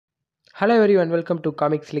Hello every one welcome to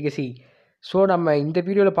comics legacy. So நம்ம இந்த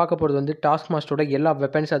வீடியோவில் பார்க்க போகிறது வந்து டாஸ்க் மாஸ்டரோட எல்லா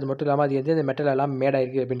வெப்பன்ஸ், அது மட்டும் இல்லாமல் அது எந்தெந்த மெட்டல் எல்லாம் மேட்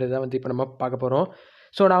ஆயிருக்கு அப்படின்றத வந்து இப்போ நம்ம பார்க்க போகிறோம்.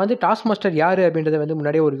 ஸோ நான் வந்து டாஸ்க் மாஸ்டர் யார் அப்படின்றத வந்து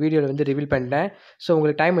முன்னாடியே ஒரு வீடியோவில் வந்து ரிவீல் பண்ணிட்டேன். ஸோ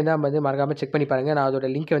உங்களுக்கு டைம் இருந்தால் வந்து மறக்காமல் செக் பண்ணி பாருங்கள். நான்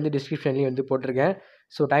அதோட லிங்க்கை வந்து டிஸ்கிரிப்ஷன்லேயும் வந்து போட்டிருக்கேன்.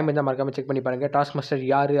 ஸோ டைம் இருந்தால் மறக்காமல் செக் பண்ணி பாருங்கள். டாஸ்க் மாஸ்டர்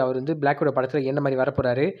யார், அவர் வந்து பிளாக்விடோ படத்தில் என்ன மாதிரி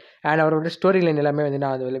வரப்போகிறாரு, அண்ட் அவரோட ஸ்டோரி லைன் எல்லாமே வந்து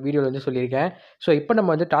நான் அதில் வீடியோவில் வந்து சொல்லியிருக்கேன். ஸோ இப்போ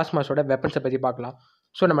நம்ம வந்து டாஸ்க் மாஸ்டரோட வெப்பன்ஸை பற்றி பார்க்கலாம்.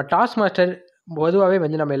 ஸோ நம்ம டாஸ்க் மாஸ்டர் பொதுவாகவே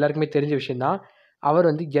வந்து நம்ம எல்லாருக்குமே தெரிஞ்ச விஷயம் தான். அவர்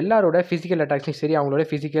வந்து எல்லாரோட ஃபிசிக்கல் அட்டாக்ஸையும் சரி, அவங்களோட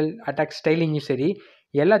ஃபிசிக்கல் அட்டாக் ஸ்டைலிங்கும் சரி,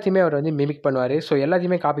 எல்லாத்தையுமே அவர் வந்து மிமிக் பண்ணுவார். ஸோ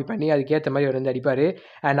எல்லாத்தையுமே காப்பி பண்ணி அதுக்கேற்ற மாதிரி அவர் வந்து அடிப்பார்.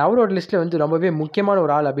 அண்ட் அவரோட லிஸ்ட்டில் வந்து ரொம்பவே முக்கியமான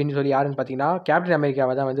ஒரு ஆள் அப்படின்னு சொல்லி யாருன்னு பார்த்தீங்கன்னா கேப்டன்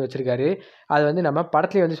அமெரிக்காவை தான் வந்து வச்சிருக்காரு. அது வந்து நம்ம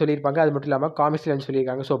படத்துலேயே வந்து சொல்லியிருப்பாங்க. அது மட்டும் இல்லாமல் காமிக்ஸ்லேயே வந்து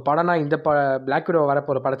சொல்லியிருக்காங்க. ஸோ படம்னா இந்த பிளாக் விடோ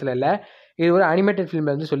வரப்போகிற படத்தில் இல்லை, இது ஒரு அனிமேட்டட்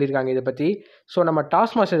ஃபிலிமில் வந்து சொல்லியிருக்காங்க இதை பற்றி. ஸோ நம்ம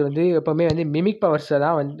டாஸ்க் மாஸ்டர் வந்து எப்போவுமே வந்து மிமிக் பவர்ஸை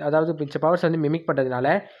தான் வந்து, அதாவது மிச்ச பவர்ஸ் வந்து மிமிக் பண்ணுறதுனால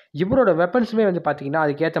இவரோட வெப்பன்ஸுமே வந்து பார்த்தீங்கன்னா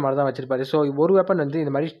அதுக்கேற்ற மாதிரி தான் வச்சிருப்பாரு. ஸோ ஒரு வெப்பன் வந்து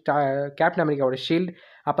இந்த மாதிரி கேப்டன் அமெரிக்காவோட ஷீல்டு,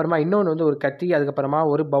 அப்புறமா இன்னொன்று வந்து ஒரு கத்தி, அதுக்கப்புறமா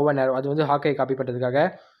ஒரு பவ் அண்ட் ஆரோ, அது வந்து ஹாக்கை காப்பி பண்ணுறதுக்காக.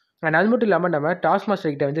 அண்ட் அது மட்டும் இல்லாமல் நம்ம டாஸ்க்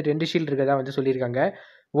மாஸ்டர் கிட்ட வந்து 2 ஷீல்டு இருக்கதா வந்து சொல்லியிருக்காங்க.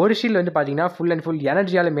 ஒரு ஷீல்டு வந்து பார்த்தீங்கன்னா ஃபுல் அண்ட் ஃபுல்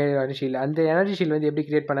எனர்ஜியால் மேலான ஷீல்டு. அந்த எனர்ஜி ஷீல்டு வந்து எப்படி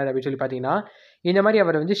கிரியேட் பண்ணார் அப்படின்னு சொல்லி பார்த்தீங்கன்னா, இந்த மாதிரி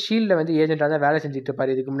அவர் வந்து ஷீல்டில் வந்து ஏஜென்ட்டாக தான் வேலை செஞ்சுட்டு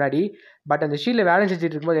இருப்பார் இதுக்கு முன்னாடி. பட் அந்த ஷீல்டில் வேலை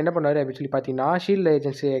செஞ்சுட்டு இருக்கும்போது என்ன பண்ணுவார் அப்படின்னு சொல்லி பார்த்தீங்கன்னா, ஷீல்டு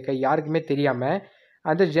ஏஜென்சி யாருக்குமே தெரியாமல்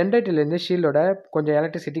அந்த ஜென்ரேட்டர்லேருந்து ஷீல்டோட கொஞ்சம்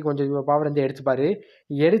எலக்ட்ரிசிட்டி, கொஞ்சம் பவர் வந்து எடுத்துப்பார்.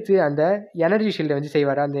 எடுத்து அந்த எனர்ஜி ஷீல்டை வந்து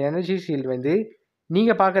செய்வார். அந்த எனர்ஜி ஷீல்டு வந்து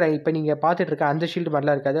நீங்கள் பார்க்குற, இப்போ நீங்கள் பார்த்துட்டு இருக்க அந்த ஷீல்டு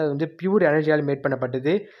மாதிரிலாம் இருக்காது. அது வந்து பியூர் எனர்ஜியால் மேட்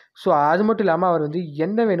பண்ணப்பட்டது. ஸோ அது மட்டும் இல்லாமல் அவர் வந்து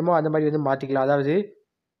என்ன வேணுமோ அந்த மாதிரி வந்து மாற்றிக்கலாம். அதாவது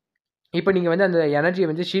இப்போ நீங்கள் வந்து அந்த எனர்ஜி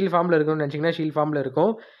வந்து ஷீல்ட் ஃபார்மில் இருக்கணும்னு நினச்சிங்கன்னா ஷீல்ட் ஃபார்மில்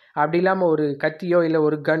இருக்கும். அப்படி இல்லாமல் ஒரு கத்தியோ இல்லை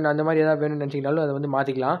ஒரு கன் அந்த மாதிரி ஏதாவது வேணும்னு நினச்சிங்கனாலும் அதை வந்து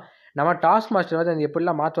மாற்றிக்கலாம். நம்ம டாஸ்க் மாஸ்டர் வந்து அது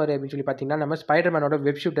எப்படிலாம் மாற்றுவார் அப்படின்னு சொல்லி பார்த்தீங்கன்னா, நம்ம ஸ்பைடர்மேனோட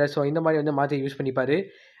வெப் ஷூட்டர், ஸோ இந்த மாதிரி வந்து மாற்றி யூஸ் பண்ணிப்பார்.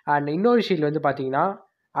 அண்ட் இன்னொரு ஷீல்டு வந்து பார்த்தீங்கன்னா,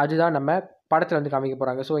 அதுதான் நம்ம படத்தில் வந்து காமிக்க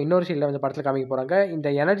போகிறாங்க. ஸோ இன்னொரு ஷீல்டில் வந்து படத்தில் காமிக்க போகிறாங்க. இந்த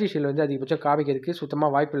எனர்ஜி ஷீல்டு வந்து அதிகபட்சம் காமிக்கிறதுக்கு சுத்தமாக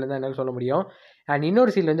வாய்ப்பு இல்லைன்னு தான் என்னால் சொல்ல முடியும். அண்ட்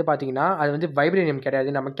இன்னொரு ஷீல்டு வந்து பார்த்தீங்கன்னா, அது வந்து வைப்ரேனியம் கிடையாது.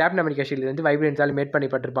 நம்ம கேப்டன் அமெரிக்கா ஷீல்டு வந்து வைப்ரேனியத்தால் மேட்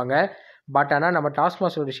பண்ணப்பட்டிருப்பாங்க. பட் ஆனால் நம்ம டாஸ்க்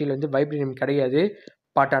மாஸ்டரோட ஷீல்டு வந்து வைப்ரேனியம் கிடையாது.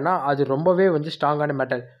 பட் ஆனால் அது ரொம்பவே வந்து ஸ்ட்ராங்கான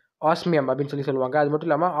மெட்டல், ஆஸ்மியம் அப்படின்னு சொல்லி சொல்லுவாங்க. அது மட்டும்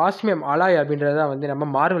இல்லாமல் ஆஸ்மியம் அலாய் அப்படின்றத வந்து நம்ம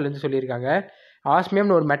மார்வல்லேருந்து சொல்லியிருக்காங்க.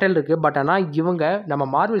 ஆஸ்மியம்னு ஒரு மெட்டல் இருக்குது. பட் ஆனால் இவங்க நம்ம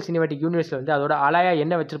மார்வல் சினிமேட்டிக் யூனிவர்ஸில் வந்து அதோட அலாயா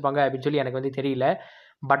என்ன வச்சுருப்பாங்க அப்படின்னு சொல்லி எனக்கு வந்து தெரியல.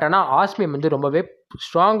 பட் ஆனால் ஆஸ்மியம் வந்து ரொம்பவே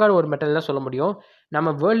ஸ்ட்ராங்கான ஒரு மெட்டல் தான் சொல்ல முடியும். நம்ம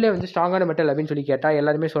வேர்ல்ட்லேயே வந்து ஸ்ட்ராங்கான மெட்டல் அப்படின்னு சொல்லி கேட்டால்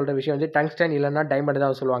எல்லாருமே சொல்கிற விஷயம் வந்து டங்ஸ்டன் இல்லைன்னா டைமண்ட்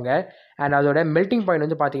தான் சொல்லுவாங்க. அண்ட் அதோட மெல்ட்டிங் பாயிண்ட்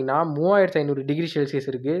வந்து பார்த்தீங்கன்னா 3500 டிகிரி செல்சியஸ்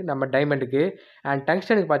இருக்குது நம்ம டைமண்டுக்கு. அண்ட்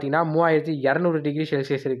டங்ஸ்டனுக்கு பார்த்தீங்கன்னா 3200 டிகிரி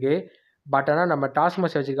செல்சியஸ் இருக்குது. பட் ஆனால் நம்ம டாஸ்க்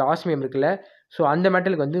மாஸ்டர் வச்சுருக்க ஆஸ்மியம் இருக்குல்ல, ஸோ அந்த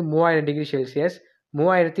மெட்டலுக்கு வந்து 3000 டிகிரி செல்சியஸ்,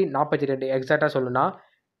 3042 எக்ஸாக்டாக சொல்லணும்னா.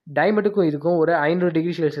 டைமண்டுக்கும் இதுக்கும் ஒரு 500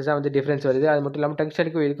 டிகிரி செல்சியஸ் தான் வந்து டிஃப்ரென்ஸ் வருது. அது மட்டும் இல்லாமல்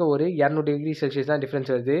டங்ஸ்டனுக்கும் இதுக்கும் ஒரு 200 டிகிரி செல்சியஸ் தான் டிஃப்ரென்ஸ்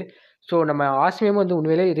வருது. ஸோ நம்ம ஆஸ்மியம் வந்து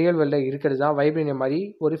உண்மையிலே ரியல் வேர்ல்டில் இருக்கிறது தான். வைப்ரேனியம் மாதிரி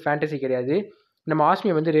ஒரு ஃபேண்டசி கிடையாது. நம்ம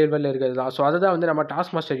ஆஸ்மியம் வந்து ரியல் வேர்ல்டில் இருக்கிறது தான். ஸோ அதை தான் வந்து நம்ம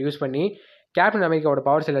டாஸ்க் மாஸ்டர் யூஸ் பண்ணி கேப்டன் அமெரிக்காவோட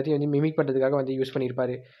பவர்ஸ் எல்லாத்தையும் வந்து மிமிக் பண்ணுறதுக்காக வந்து யூஸ்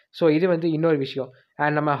பண்ணியிருப்பாரு. ஸோ இது வந்து இன்னொரு விஷயம்.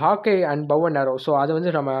 அண்ட் நம்ம ஹாக்கை and bow and arrow, so அதை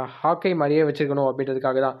வந்து நம்ம ஹாக்கை மாதிரியே வச்சுருக்கணும்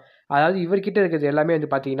அப்படின்றதுக்காக தான். அதாவது இவர்கிட்ட இருக்கிறது எல்லாமே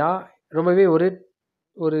வந்து பார்த்தீங்கன்னா ரொம்பவே ஒரு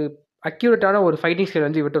ஒரு அக்யூரேட்டான ஒரு ஃபைட்டிங் ஸ்கில்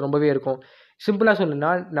வந்து இவர்கிட்ட ரொம்பவே இருக்கும். சிம்பிளாக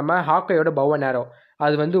சொல்லணும்னா நம்ம ஹாக்கையோட பவ் அண்ட் ஆரோ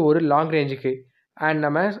அது வந்து ஒரு லாங் ரேஞ்சுக்கு. அண்ட்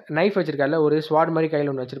நம்ம நைஃப் வச்சிருக்காருல, ஒரு ஸ்வாட் மாதிரி கையில்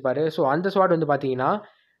ஒன்று வச்சிருப்பாரு. ஸோ அந்த ஸ்வாட் வந்து பார்த்தீங்கன்னா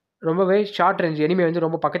ரொம்பவே ஷார்ட் ரேஞ்ச் எனிமே வந்து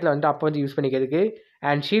ரொம்ப பக்கத்தில் வந்து அப்போ வந்து யூஸ் பண்ணிக்கிறதுக்கு.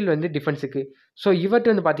 அண்ட் ஷீல்டு வந்து டிஃபென்ஸுக்கு. ஸோ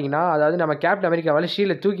இவர்கிட்ட வந்து பார்த்தீங்கன்னா, அதாவது நம்ம கேப்டன் அமெரிக்காவால்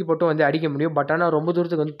ஷீல்டை தூக்கி போட்டு வந்து அடிக்க முடியும். பட் ஆனால் ரொம்ப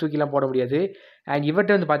தூரத்துக்கு வந்து தூக்கிலாம் போட முடியாது. அண்ட்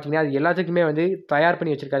இவர்கிட்ட வந்து பார்த்தீங்கன்னா அது எல்லாத்துக்குமே வந்து தயார்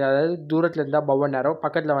பண்ணி வச்சிருக்காரு. அதாவது தூரத்தில் இருந்தால் பவ் அண்ட் ஆரோ,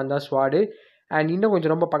 பக்கத்தில் வந்தால் ஸ்வாடு, அண்ட் இன்னும்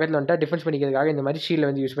கொஞ்சம் ரொம்ப பக்கத்தில் வந்துட்டால் டிஃபென்ஸ் பண்ணிக்கிறதுக்காக இந்த மாதிரி ஷீல்டை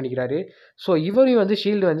வந்து யூஸ் பண்ணிக்கிறாரு. ஸோ இவரையும் வந்து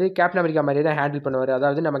ஷீல்டு வந்து கேப்டன் அமெரிக்கா மாதிரியே தான் ஹேண்டில் பண்ணுவார்.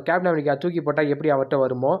 அதாவது நம்ம கேப்டன் அமெரிக்கா தூக்கி போட்டால் எப்படி அவர்கிட்ட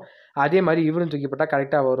வருமோ, அதே மாதிரி இவரும் தூக்கி போட்டால்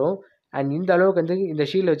கரெக்டாக வரும். அண்ட் இந்த அளவுக்கு வந்து இந்த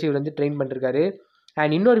ஷீல்டை வச்சு இவர் வந்து ட்ரெயின் பண்ணிருக்காரு.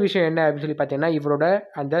 அண்ட் இன்னொரு விஷயம் என்ன அப்படின்னு சொல்லி பார்த்தீங்கன்னா, இவரோட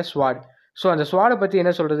அந்த ஸ்வாட். ஸோ அந்த ஸ்வாடை பற்றி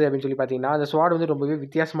என்ன சொல்கிறது அப்படின்னு சொல்லி பார்த்தீங்கன்னா, அந்த ஸ்வாட் வந்து ரொம்பவே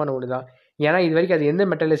வித்தியாசமான ஒன்று தான். ஏன்னா இது வரைக்கும் அது எந்த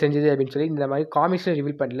மெட்டலில் செஞ்சது அப்படின்னு சொல்லி இந்த மாதிரி காமிக்ஸில்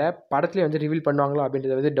ரிவீல் பண்ணல, படத்துலேயே வந்து ரிவீல் பண்ணுவாங்களோ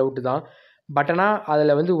அப்படின்றது வந்து டவுட்டு தான். பட் ஆனால்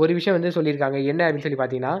அதில் வந்து ஒரு விஷயம் வந்து சொல்லியிருக்காங்க. என்ன அப்படின்னு சொல்லி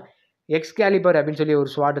பார்த்தீங்கன்னா, எக்ஸ்கேலிபர் அப்படின்னு சொல்லி ஒரு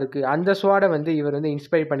ஸ்வாட் இருக்குது. அந்த ஸ்வாடை வந்து இவர் வந்து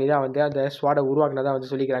இன்ஸ்பயர் பண்ணி தான் வந்து அந்த ஸ்வாடை உருவாக்குனதாக வந்து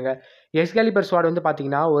சொல்லிக்கிறாங்க. எக்ஸ்கேலிபர் ஸ்வாட் வந்து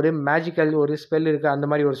பார்த்தீங்கன்னா ஒரு மேஜிக்கல் ஒரு ஸ்பெல் இருக்குது, அந்த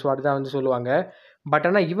மாதிரி ஒரு ஸ்வாட் தான் வந்து சொல்லுவாங்க. பட்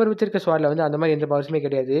ஆனால் இவர் வச்சிருக்க ஸ்வாடில் வந்து அந்த மாதிரி எந்த பவர்ஸுமே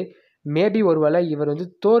கிடையாது. மேபி ஒரு வேளை இவர் வந்து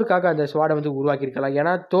தோருக்காக அந்த ஸ்வாடை வந்து உருவாக்கியிருக்கலாம்.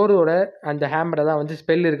 ஏன்னா தோரோட அந்த ஹேமரை தான் வந்து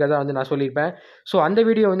ஸ்பெல் இருக்கிறதா வந்து நான் சொல்லியிருப்பேன். ஸோ அந்த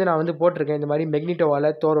வீடியோ வந்து நான் வந்து போட்டிருக்கேன். இந்த மாதிரி மெக்னிட்டோவால்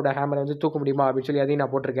தோரோட ஹேமரை வந்து தூக்க முடியுமா அப்படின்னு சொல்லி அதையும்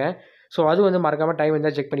நான் போட்டிருக்கேன். ஸோ அது வந்து மறக்காமல் டைம்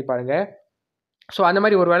இருந்தால் செக் பண்ணி பாருங்கள். ஸோ அந்த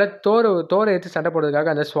மாதிரி ஒரு வேளை தோரை எடுத்து சண்டை போடுறதுக்காக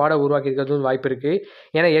அந்த ஸ்வாடை உருவாக்கியிருக்கிறதும் வாய்ப்பு இருக்குது.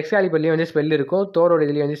 ஏன்னா எக்ஸ்காலிபர்லேயும் வந்து ஸ்பெல் இருக்கும், தோரோட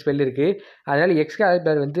இதுலேயும் வந்து ஸ்பெல் இருக்குது. அதனால்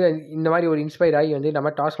எக்ஸ்காலிபர் வந்து இந்த மாதிரி ஒரு இன்ஸ்பயர் ஆகி வந்து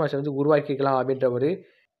நம்ம டாஸ்க் மாஸ்டர் வந்து உருவாக்கிக்கலாம் அப்படின்ற ஒரு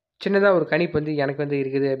சின்னதாக ஒரு கணிப்பு வந்து எனக்கு வந்து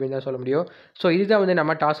இருக்குது அப்படின்னு தான் சொல்ல முடியும். ஸோ இதுதான் வந்து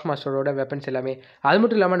நம்ம டாஸ்க் மாஸ்டரோட வெப்பன்ஸ் எல்லாமே. அது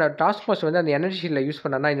மட்டும் இல்லாமல் நான் டாஸ்க் மாஸ்டர் வந்து அந்த எனர்ஜி ஷீல்டில் யூஸ்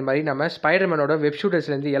பண்ணான்னா இந்த மாதிரி நம்ம ஸ்பைடர்மேனோட வெப்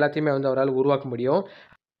ஷூட்டர்ஸ்லேருந்து எல்லாத்தையுமே வந்து அவரால் உருவாக்க முடியும்.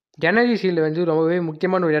 எனர்ஜி ஷீல்டு வந்து ரொம்பவே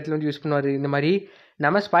முக்கியமான ஒரு இடத்துல வந்து யூஸ் பண்ணுவார். இந்த மாதிரி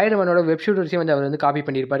நம்ம ஸ்பைடர்மேனோட வெப் ஷூட்டர்ஸையும் வந்து அவர் வந்து காப்பி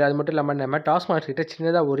பண்ணியிருப்பார். அது மட்டும் இல்லாமல் நம்ம டாஸ்க் மாஸ்டர் கிட்ட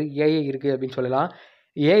சின்னதாக ஒரு ஏஐ இருக்குது அப்படின்னு சொல்லலாம்.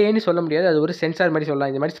 ஏஐன்னு சொல்ல முடியாது, அது ஒரு சென்சார் மாதிரி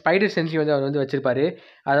சொல்லலாம். இந்த மாதிரி ஸ்பைடர் சென்ஸையும் வந்து அவர் வந்து வச்சிருப்பாரு.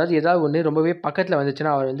 அதாவது ஏதாவது ஒன்று ரொம்பவே பக்கத்தில்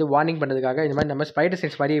வந்துச்சுன்னா அவர் வந்து வார்னிங் பண்ணுறதுக்காக இந்த மாதிரி நம்ம ஸ்பைடர்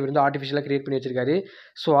சென்ஸ் மாதிரி இவர் வந்து ஆர்டிஃபிஷியலாக கிரியேட் பண்ணி வச்சிருக்காரு.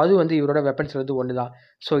 ஸோ அது வந்து இவரோட வெப்பன்ஸ் வந்து ஒன்று தான்.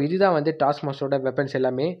 ஸோ இதுதான் வந்து டாஸ்க் மாஸ்டரோட வெப்பன்ஸ்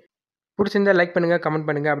எல்லாமே. பிடிச்சிருந்தா லைக் பண்ணுங்கள், கமெண்ட்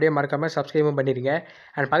பண்ணுங்கள், அப்படியே மறக்காமல் சப்ஸ்கிரைபும் பண்ணிடுங்க.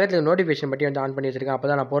 அண்ட் பக்கத்தில் நோட்டிஃபிகேஷன் பற்றி வந்து ஆன் பண்ணி வச்சிருக்கேன். அப்போ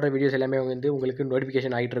தான் நான் போடுற வீடியோஸ் எல்லாமே வந்து உங்களுக்கு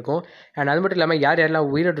நோட்டிஃபிகேஷன் ஆகிட்டு இருக்கும். அண்ட் அது மட்டும் இல்லாமல் யார் யாரெல்லாம்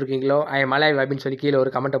உயிரோடு இருக்கீங்களோ ஐ எம் அலைவ் அப்படின்னு சொல்லி கீழே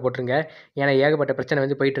ஒரு கமெண்ட்டை போட்டுருங்க. ஏன்னா ஏகப்பட்ட பிரச்சனை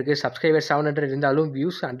வந்து போயிட்டுருக்கு. சப்ஸ்கிரைபர் 700 இருந்தாலும்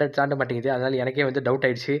வியூஸ் 100 தாண்ட மாட்டேங்குது. அதனால் எனக்கே வந்து டவுட்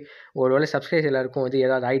ஆயிடுச்சு. ஒருவேளை சப்ஸ்கிரைபர் எல்லாருக்கும் வந்து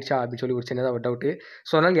ஏதாவது ஆயிடுச்சா அப்படின்னு சொல்லி ஒரு சின்னதாக ஒரு டவுட்டு.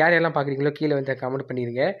 ஸோ அதனால் யார் யாரெல்லாம் பார்க்குறீங்களோ கீழே வந்து கமெண்ட்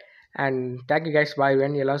பண்ணிடுங்க. அண்ட் தேங்க்யூ கைஸ், பாய்.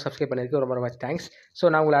 எல்லாம் சப்ஸ்கிரைப் பண்ணதுக்கு ரொம்ப ரொம்ப தேங்க்ஸ். ஸோ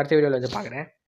நான் உங்களை அடுத்த வீடியோவில் வந்து பார்க்குறேன்.